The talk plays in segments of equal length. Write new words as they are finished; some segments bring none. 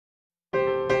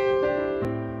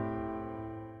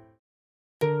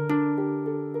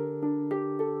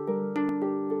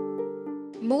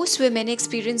Most women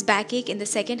experience backache in the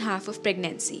second half of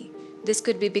pregnancy. This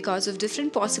could be because of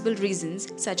different possible reasons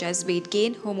such as weight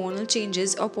gain, hormonal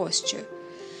changes, or posture.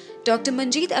 Dr.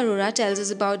 Manjeet Arora tells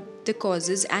us about the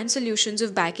causes and solutions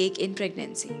of backache in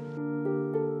pregnancy.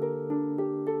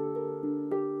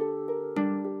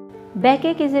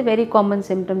 Backache is a very common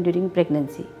symptom during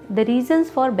pregnancy. The reasons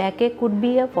for backache could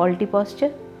be a faulty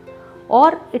posture,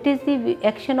 or it is the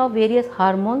action of various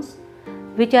hormones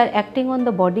which are acting on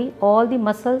the body. All the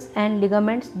muscles and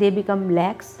ligaments, they become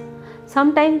lax.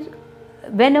 Sometimes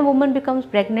when a woman becomes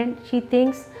pregnant, she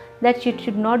thinks that she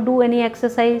should not do any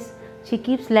exercise. She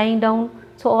keeps lying down,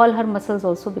 so all her muscles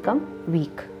also become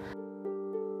weak.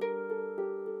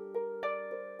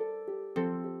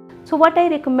 So what I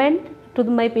recommend to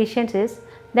my patients is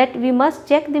that we must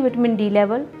check the vitamin D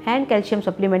level and calcium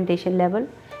supplementation level.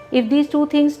 If these two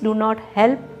things do not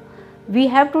help, we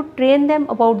have to train them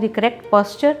about the correct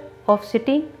posture of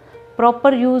sitting,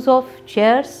 proper use of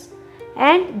chairs,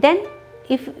 and then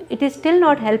if it is still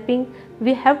not helping,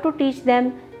 we have to teach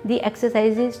them the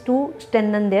exercises to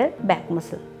strengthen their back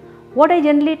muscle. What I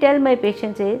generally tell my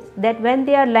patients is that when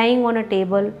they are lying on a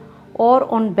table or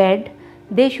on bed,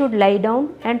 they should lie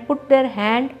down and put their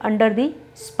hand under the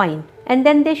spine, and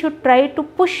then they should try to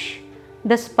push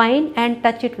the spine and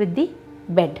touch it with the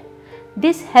bed.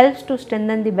 This helps to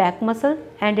strengthen the back muscle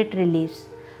and it relieves.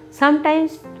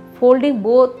 Sometimes folding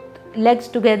both legs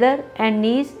together and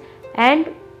knees and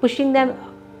pushing them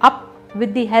up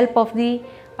with the help of the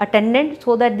attendant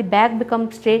so that the back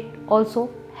becomes straight also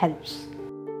helps.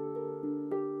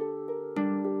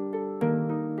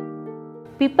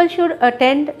 People should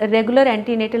attend regular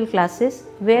antenatal classes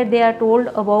where they are told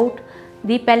about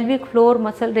the pelvic floor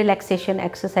muscle relaxation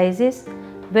exercises,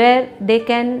 where they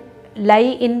can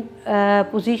lie in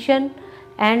position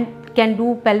and can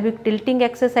do pelvic tilting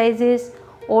exercises,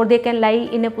 or they can lie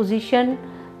in a position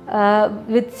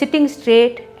with sitting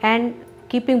straight and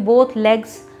keeping both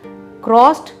legs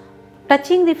crossed,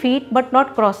 touching the feet but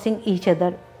not crossing each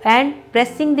other, and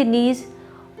pressing the knees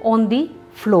on the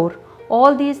floor.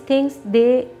 All these things,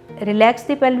 they relax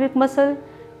the pelvic muscle,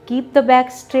 keep the back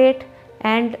straight,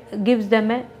 and gives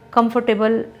them a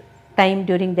comfortable time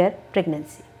during their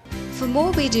pregnancy. For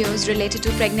more videos related to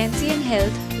pregnancy and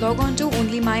health, log on to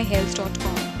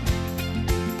onlymyhealth.com.